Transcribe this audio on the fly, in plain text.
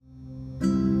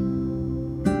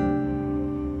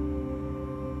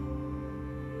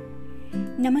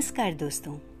नमस्कार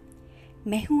दोस्तों,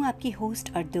 मैं हूं आपकी होस्ट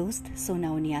और दोस्त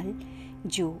सोना उनियाल,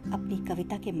 जो अपनी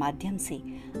कविता के माध्यम से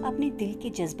अपने दिल के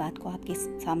जज्बात को आपके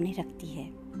सामने रखती है।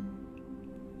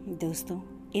 दोस्तों,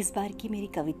 इस बार की मेरी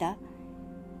कविता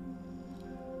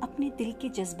अपने दिल के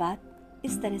जज्बात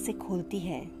इस तरह से खोलती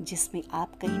है जिसमें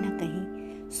आप कहीं ना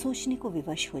कहीं सोचने को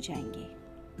विवश हो जाएंगे।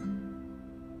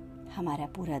 हमारा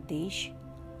पूरा देश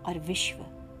और विश्व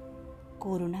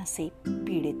कोरोना से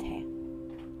पीड़ित है।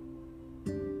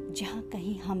 जहाँ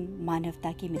कहीं हम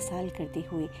मानवता की मिसाल करते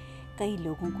हुए कई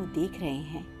लोगों को देख रहे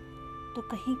हैं, तो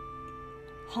कहीं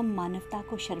हम मानवता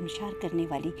को शर्मसार करने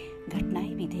वाली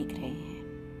घटनाएं भी देख रहे हैं।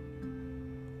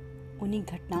 उन्हीं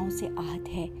घटनाओं से आहत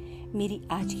है मेरी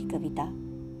आज की कविता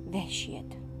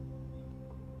वहशियत।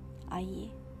 आइए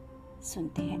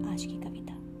सुनते हैं आज की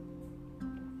कविता।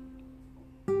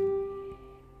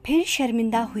 फिर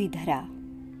शर्मिंदा हुई धरा,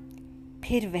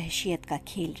 फिर वहशियत का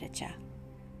खेल रचा।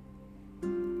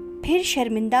 फिर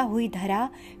शर्मिंदा हुई धरा,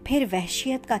 फिर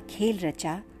वहशियत का खेल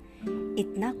रचा।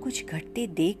 इतना कुछ घटते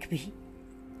देख भी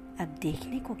अब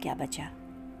देखने को क्या बचा।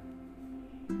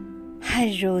 हर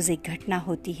रोज एक घटना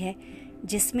होती है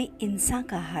जिसमें इंसान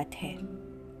का हाथ है,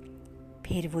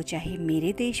 फिर वो चाहे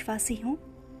मेरे देशवासी हों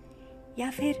या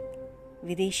फिर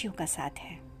विदेशियों का साथ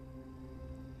है।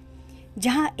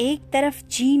 जहां एक तरफ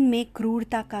चीन में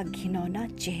क्रूरता का घिनौना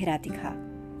चेहरा दिखा,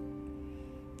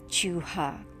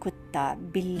 चूहा, कुत्ता,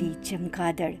 बिल्ली,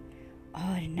 चमगादड़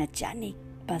और न जाने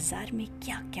बाजार में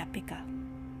क्या क्या बिका।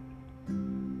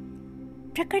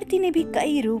 प्रकृति ने भी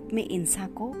कई रूप में इंसान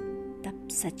को तब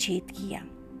सचेत किया।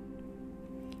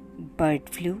 बर्ड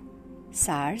फ्लू,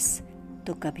 सार्स,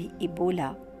 तो कभी इबोला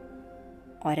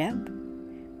और अब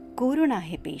कोरोना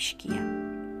है पेश किया।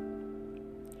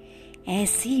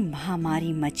 ऐसी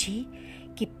महामारी मची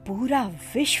कि पूरा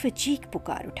विश्व चीख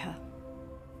पुकार उठा।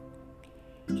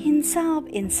 हिंसा अब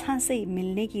इंसान से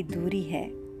मिलने की दूरी है,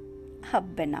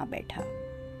 अब बना बैठा।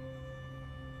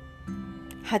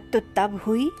 हद तो तब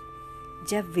हुई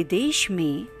जब विदेश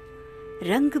में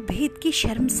रंग भेद की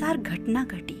शर्मसार घटना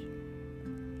घटी।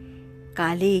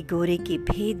 काले गोरे के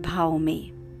भेदभाव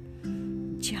में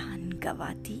जान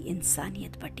गंवाती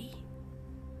इंसानियत बटी।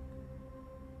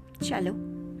 चलो,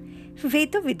 वे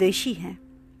तो विदेशी हैं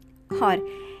और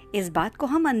इस बात को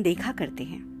हम अनदेखा करते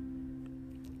हैं,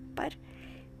 पर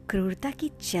क्रूरता की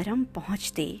चरम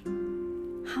पहुंचते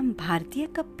हम भारतीय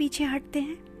कब पीछे हटते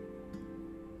हैं।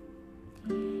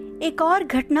 एक और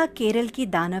घटना केरल की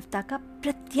दानवता का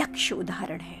प्रत्यक्ष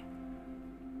उदाहरण है।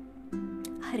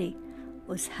 अरे,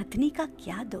 उस हथनी का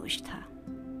क्या दोष था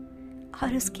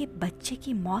और उसके बच्चे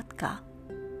की मौत का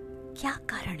क्या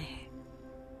कारण है।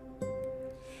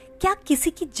 क्या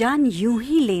किसी की जान यूं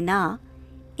ही लेना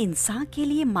इंसान के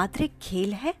लिए मात्र एक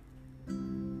खेल है।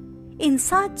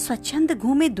 इंसान स्वच्छंद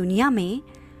घूमे दुनिया में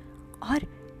और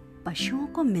पशुओं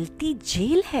को मिलती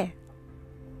जेल है।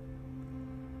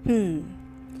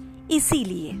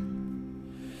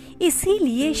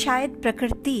 इसीलिए शायद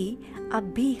प्रकृति अब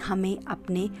भी हमें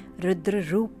अपने रुद्र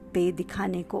रूप पे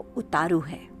दिखाने को उतारू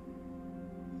है,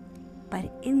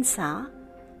 पर इंसान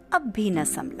अब भी न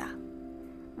संभला।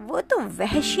 वो तो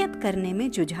वहशियत करने में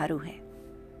जुझारू है।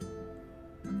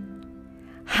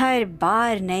 हर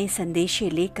बार नए संदेशे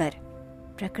लेकर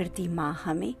प्रकृति मां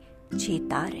हमें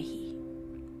चेता रही।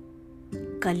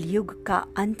 कलयुग का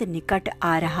अंत निकट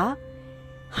आ रहा,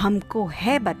 हमको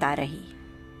है बता रही।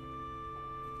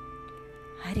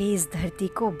 अरे, इस धरती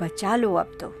को बचा लो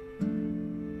अब तो।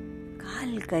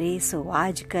 काल करे सो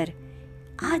आज कर,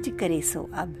 आज करे सो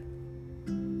अब,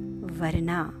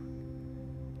 वरना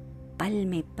पल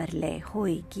में प्रलय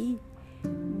होएगी,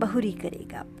 बहुरी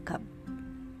करेगा कब।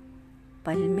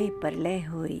 पल में प्रलय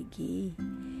होएगी,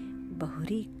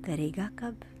 बहुरी करेगा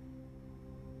कब।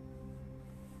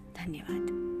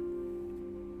 धन्यवाद।